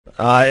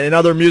In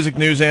other music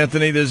news,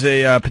 Anthony, there's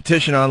a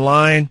petition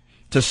online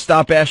to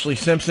stop Ashlee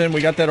Simpson.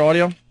 We got that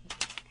audio?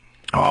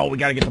 Oh, we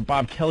got to get the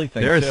Bob Kelly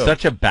thing, There is too.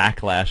 such a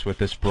backlash with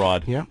this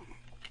broad. Yeah.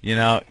 You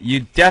know,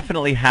 you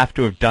definitely have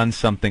to have done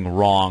something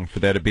wrong for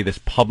there to be this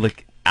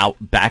public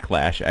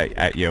backlash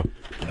at you.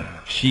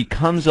 She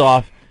comes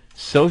off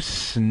so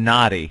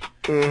snotty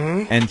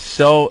and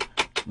so,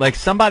 like,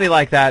 somebody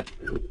like that,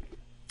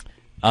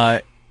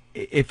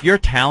 if you're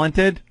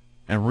talented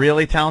and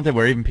really talented,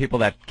 where even people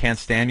that can't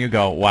stand you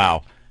go,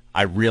 wow,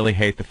 I really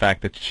hate the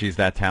fact that she's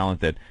that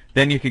talented,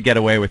 then you could get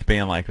away with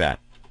being like that.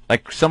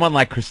 Like someone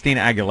like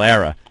Christina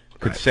Aguilera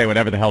could say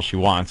whatever the hell she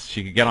wants.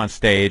 She could get on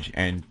stage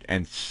and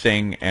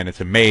sing, and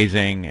it's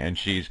amazing, and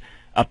she's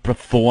a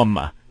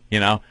performer, you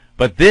know.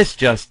 But this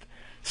just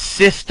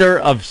sister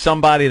of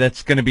somebody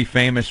that's going to be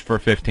famous for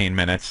 15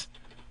 minutes,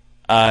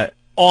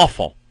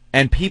 awful,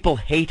 and people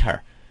hate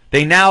her.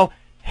 They now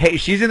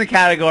hate. She's in the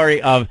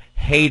category of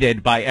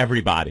hated by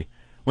everybody.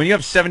 When you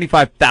have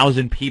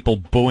 75,000 people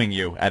booing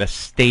you at a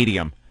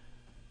stadium,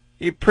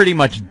 you're pretty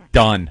much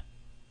done.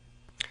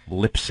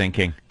 Lip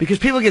syncing. Because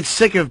people get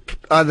sick of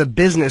the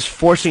business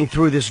forcing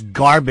through this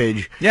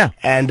garbage. Yeah.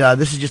 And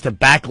this is just a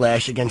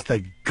backlash against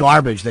the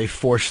garbage they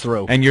force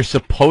through. And you're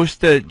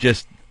supposed to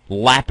just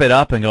lap it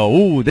up and go,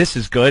 ooh, this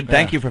is good.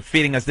 Thank you for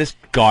feeding us this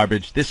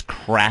garbage, this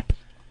crap.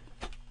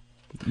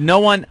 No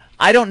one,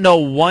 I don't know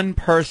one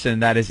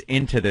person that is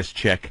into this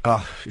chick.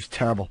 Oh, she's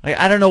terrible. Like,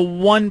 I don't know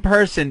one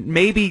person,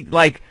 maybe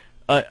like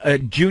a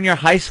junior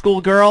high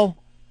school girl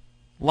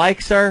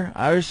likes her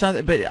or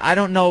something, but I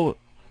don't know.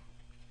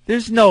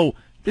 There's no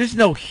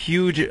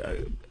huge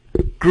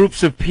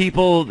groups of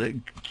people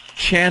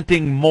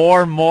chanting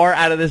more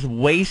out of this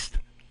waste.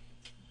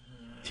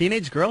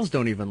 Teenage girls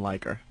don't even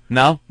like her.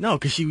 No? No,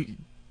 because you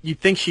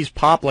think she's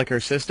pop like her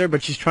sister,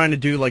 but she's trying to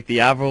do like the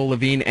Avril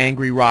Lavigne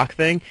angry rock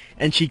thing,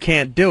 and she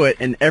can't do it,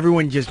 and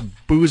everyone just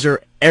boos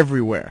her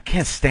everywhere.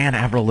 Can't stand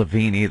Avril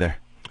Lavigne either.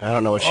 I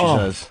don't know what she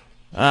says.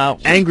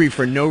 Angry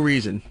for no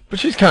reason. But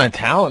she's kind of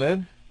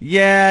talented.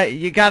 Yeah,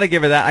 you got to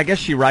give her that. I guess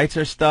she writes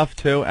her stuff,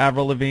 too,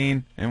 Avril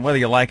Lavigne. And whether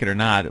you like it or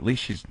not, at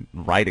least she's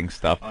writing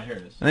stuff. Oh, here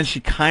it is. And then she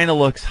kind of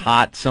looks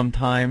hot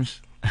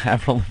sometimes,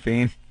 Avril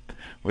Lavigne,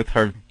 with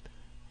her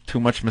too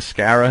much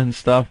mascara and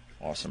stuff.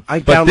 Awesome.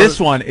 But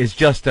this one is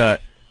just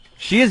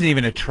she isn't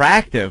even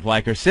attractive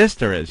like her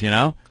sister is, you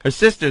know? Her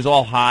sister's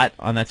all hot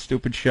on that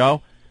stupid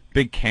show.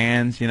 Big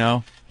cans, you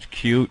know? It's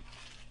cute.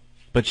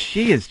 But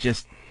she is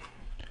just...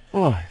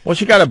 Oh. Well,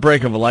 she got a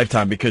break of a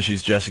lifetime because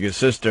she's Jessica's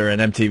sister,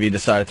 and MTV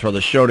decided to throw the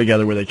show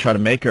together where they try to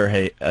make her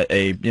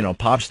a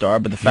pop star.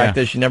 But the fact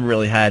is, she never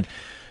really had,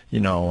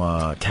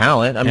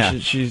 talent. I mean,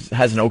 she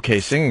has an okay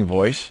singing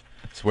voice.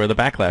 That's where the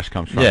backlash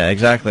comes from. Yeah,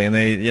 exactly. And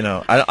they,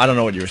 I don't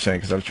know what you were saying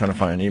because I was trying to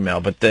find an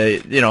email, but they,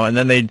 and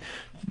then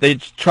they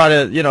try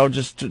to,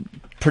 just to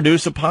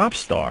produce a pop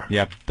star.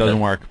 Yep, doesn't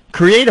work.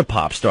 Create a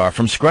pop star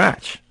from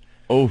scratch.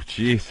 Oh,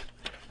 jeez.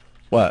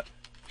 What?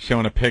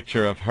 Showing a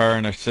picture of her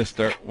and her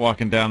sister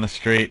walking down the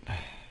street.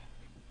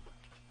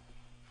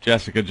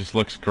 Jessica just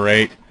looks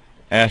great.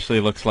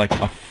 Ashlee looks like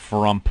a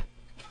frump.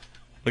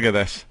 Look at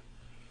this.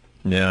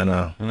 Yeah, I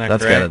know. Isn't that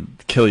That's great? got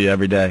to kill you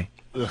every day.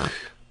 Ugh.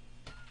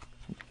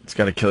 It's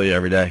got to kill you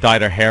every day.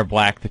 Dyed her hair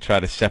black to try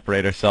to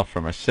separate herself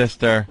from her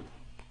sister.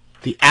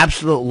 The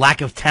absolute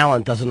lack of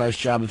talent does a nice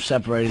job of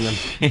separating them.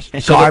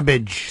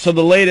 Garbage. So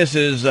the latest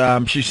is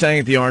she sang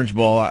at the Orange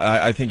Bowl.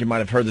 I think you might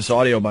have heard this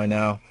audio by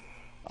now.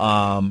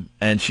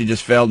 And she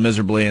just failed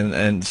miserably,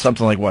 and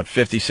something like,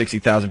 50,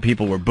 60,000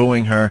 people were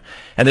booing her.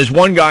 And there's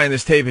one guy in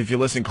this tape, if you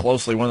listen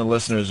closely, one of the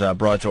listeners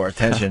brought it to our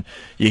attention.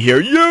 You hear,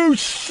 "You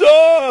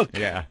suck!"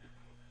 Yeah.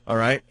 All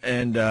right?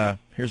 And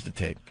here's the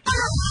tape.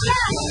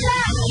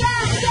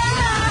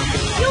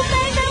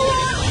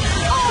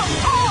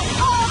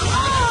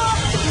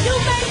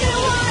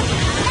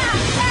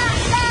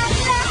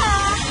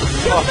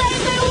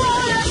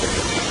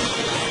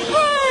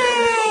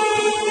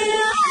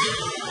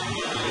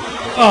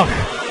 Oh.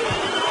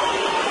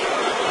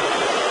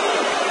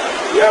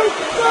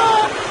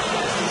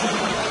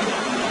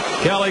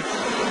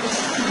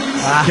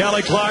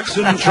 Kelly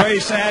Clarkson,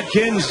 Trace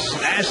Adkins,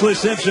 Ashlee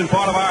Simpson,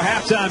 part of our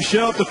halftime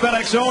show at the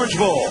FedEx Orange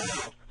Bowl.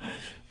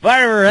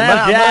 Part of her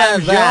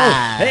halftime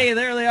show. Hey,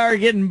 there they are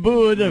getting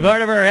booed.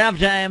 Part of her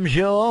halftime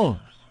show.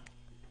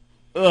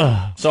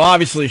 Ugh. So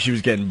obviously she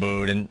was getting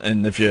booed,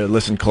 and if you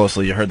listen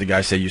closely, you heard the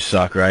guy say, "You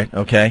suck," right?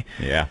 Okay?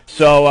 Yeah.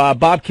 So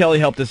Bob Kelly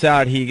helped us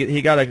out.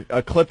 He got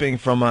a clipping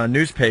from a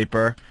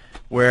newspaper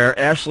where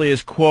Ashlee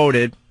is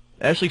quoted,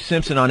 Ashlee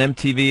Simpson on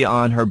MTV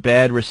on her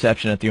bad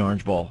reception at the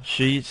Orange Bowl.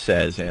 She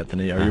says,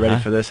 Anthony, are you ready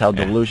for this? How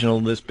delusional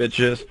this bitch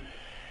is?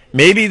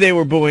 "Maybe they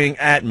were booing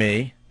at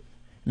me.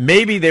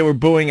 Maybe they were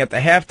booing at the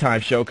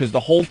halftime show because the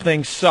whole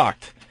thing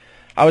sucked.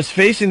 I was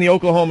facing the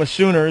Oklahoma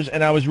Sooners,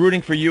 and I was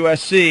rooting for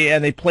USC,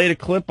 and they played a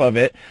clip of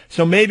it,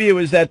 so maybe it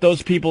was that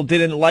those people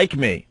didn't like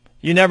me.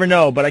 You never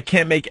know, but I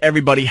can't make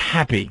everybody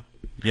happy."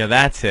 Yeah,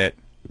 that's it.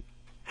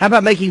 How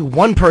about making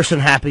one person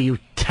happy, you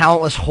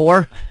talentless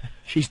whore?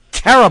 She's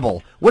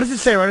terrible. What does it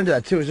say right into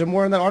that, too? Is there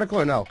more in that article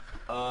or no?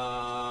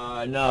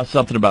 No,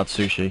 something about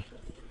sushi.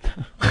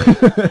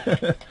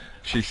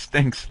 She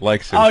stinks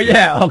like sushi. Oh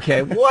yeah,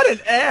 okay. What an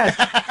ass!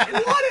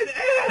 What an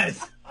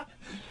ass!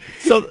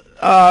 So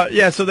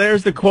so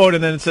there's the quote,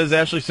 and then it says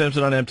Ashlee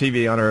Simpson on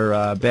MTV on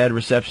her bad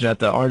reception at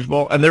the Orange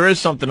Bowl, and there is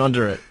something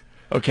under it.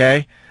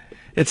 Okay,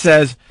 it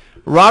says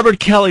Robert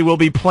Kelly will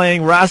be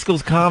playing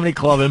Rascals Comedy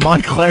Club in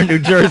Montclair, New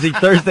Jersey,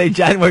 Thursday,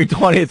 January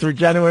 20th through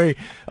January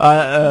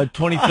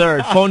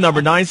 23rd. Phone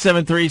number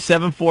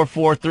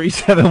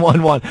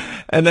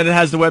 973-744-3711. And then it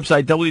has the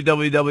website,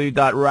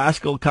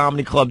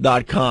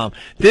 www.rascalcomedyclub.com.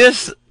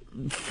 This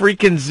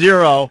freaking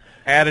zero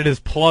Added his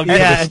plug to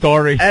the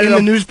story. In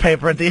the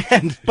newspaper at the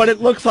end. but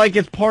it looks like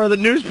it's part of the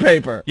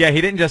newspaper. Yeah,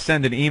 he didn't just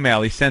send an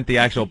email. He sent the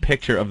actual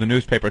picture of the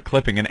newspaper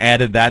clipping and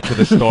added that to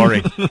the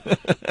story.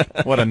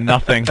 What a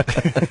nothing.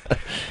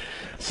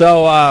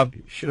 So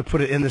Should have put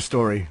it in the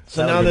story.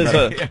 so now there's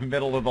a Yeah,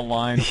 middle of the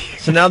line.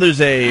 So now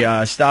there's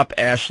a Stop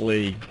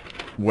Ashlee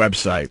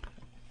website,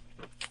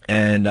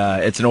 and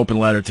it's an open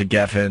letter to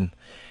Geffen.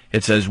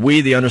 It says,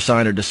 we, the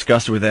undersigned, are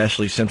disgusted with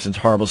Ashlee Simpson's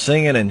horrible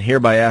singing and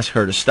hereby ask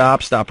her to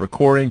stop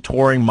recording,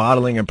 touring,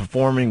 modeling, and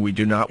performing. We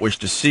do not wish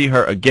to see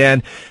her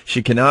again.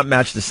 She cannot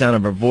match the sound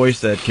of her voice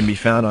that can be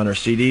found on her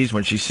CDs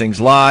when she sings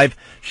live.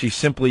 She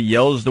simply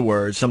yells the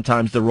words,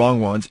 sometimes the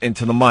wrong ones,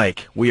 into the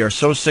mic. We are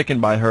so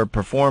sickened by her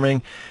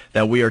performing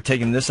that we are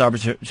taking this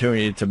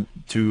opportunity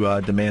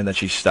to demand that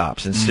she stop.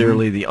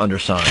 Sincerely, the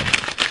undersigned.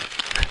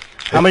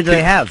 How many do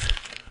they have?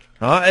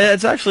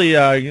 It's actually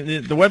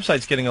the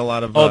website's getting a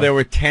lot of. There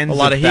were tens a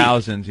lot of of heat.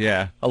 thousands.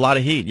 Yeah. A lot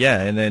of heat,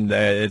 yeah, and then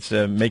it's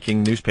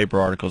making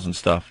newspaper articles and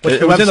stuff. What's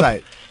the was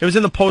website? it was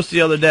in the Post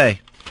the other day.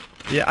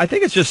 Yeah, I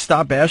think it's just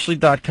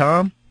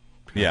stopashlee.com,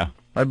 Yeah.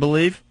 I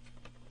believe.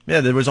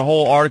 Yeah, there was a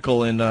whole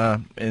article in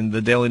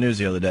the Daily News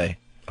the other day.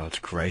 Oh, it's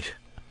great.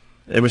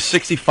 It was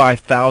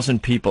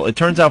 65,000 people. It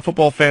turns out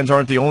football fans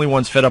aren't the only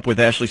ones fed up with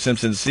Ashlee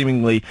Simpson's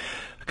seemingly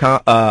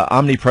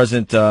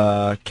omnipresent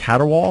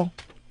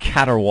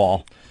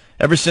caterwaul.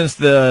 Ever since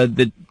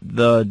the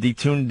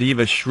detuned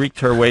diva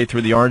shrieked her way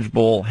through the Orange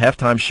Bowl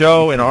halftime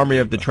show, an army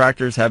of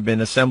detractors have been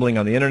assembling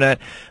on the internet.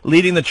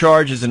 Leading the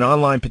charge is an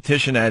online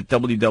petition at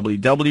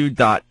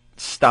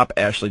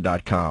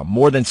www.stopashlee.com.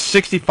 More than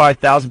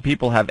 65,000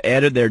 people have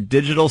added their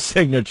digital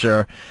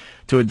signature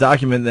to a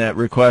document that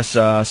requests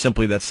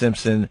simply that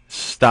Simpson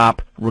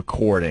stop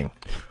recording.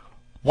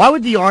 Why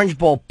would the Orange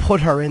Bowl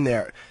put her in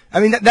there? I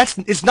mean,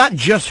 it's not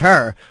just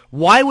her.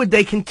 Why would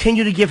they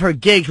continue to give her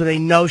gigs when they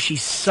know she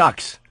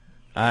sucks?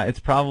 It's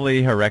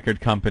probably her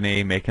record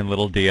company making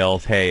little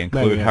deals. Hey,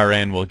 include Maybe. her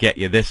in. We'll get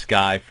you this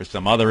guy for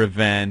some other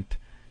event.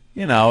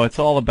 You know, it's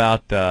all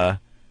about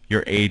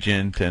your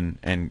agent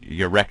and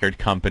your record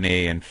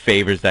company and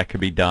favors that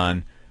could be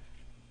done.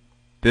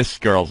 This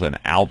girl's an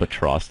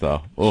albatross,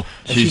 though. Oof.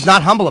 And she's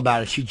not humble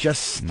about it. She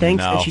just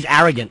stinks, No. and she's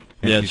arrogant.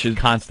 And Yeah, she's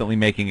constantly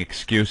making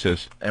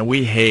excuses. And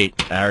we hate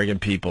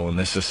arrogant people in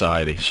this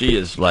society. She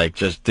is like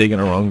just digging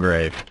her own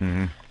grave.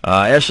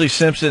 Ashlee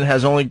Simpson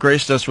has only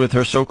graced us with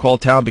her so-called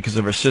talent because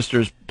of her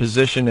sister's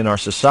position in our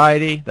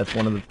society. That's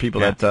one of the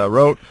people that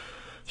wrote.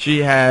 She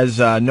has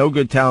no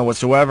good talent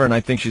whatsoever, and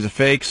I think she's a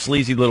fake,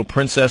 sleazy little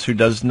princess who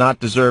does not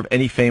deserve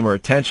any fame or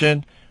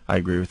attention. I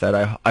agree with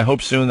that. I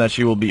hope soon that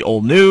she will be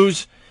old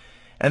news.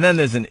 And then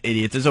there's an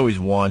idiot. There's always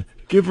one.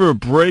 Give her a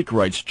break,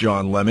 writes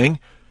John Lemming.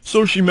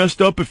 So she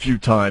messed up a few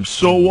times.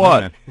 So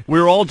what?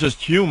 We're all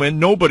just human.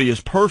 Nobody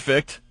is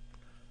perfect.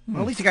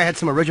 Well, at least the guy had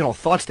some original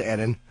thoughts to add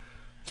in.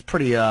 It's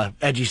pretty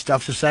edgy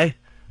stuff to say.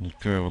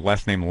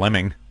 Last name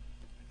Lemming.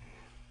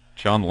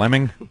 John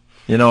Lemming?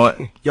 You know what?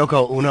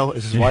 Yoko Ono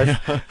is his wife.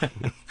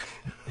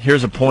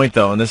 Here's a point,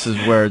 though, and this is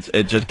where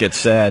it just gets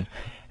sad.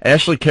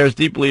 Ashlee cares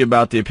deeply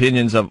about the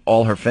opinions of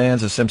all her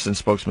fans, as Simpson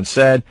spokesman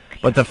said.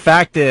 But the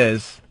fact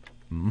is,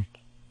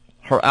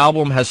 her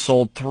album has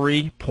sold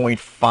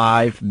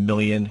 3.5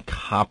 million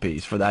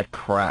copies for that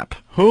crap.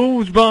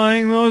 Who's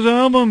buying those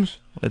albums?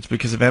 It's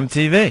because of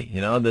MTV.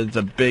 You know, there's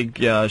a big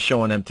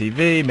show on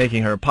MTV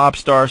making her a pop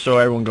star, so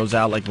everyone goes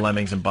out like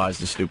lemmings and buys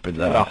the stupid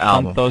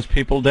album. Hunt those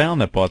people down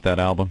that bought that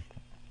album.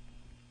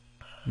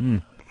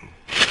 I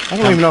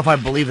don't even know if I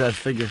believe that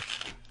figure.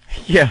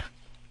 Yeah,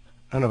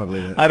 I don't know if I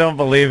believe it. I don't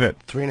believe it.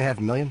 3.5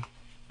 million?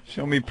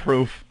 Show me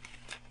proof.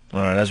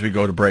 All right, as we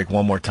go to break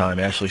one more time,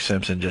 Ashlee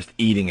Simpson just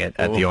eating it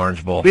at the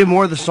Orange Bowl. We have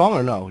more of the song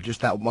or no?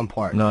 Just that one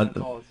part?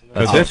 No,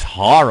 Because it's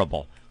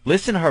horrible.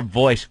 Listen to her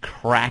voice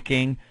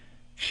cracking.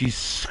 She's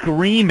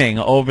screaming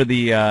over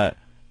the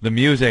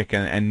music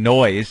and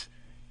noise,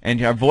 and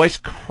her voice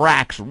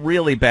cracks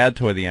really bad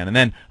toward the end. And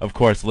then, of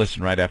course,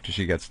 listen right after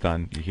she gets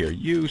done. You hear,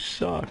 "You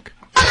suck."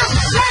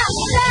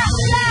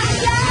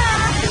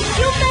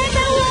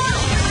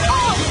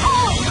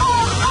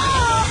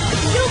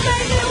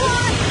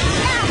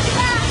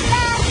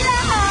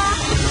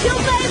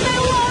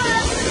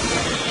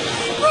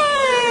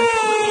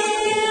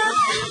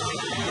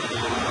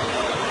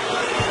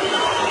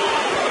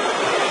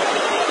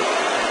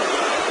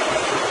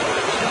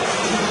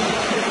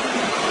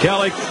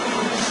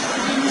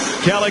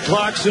 Kelly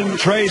Clarkson,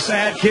 Trace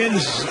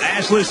Adkins,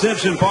 Ashlee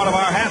Simpson, part of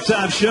our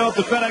halftime show at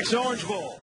the FedEx Orange Bowl.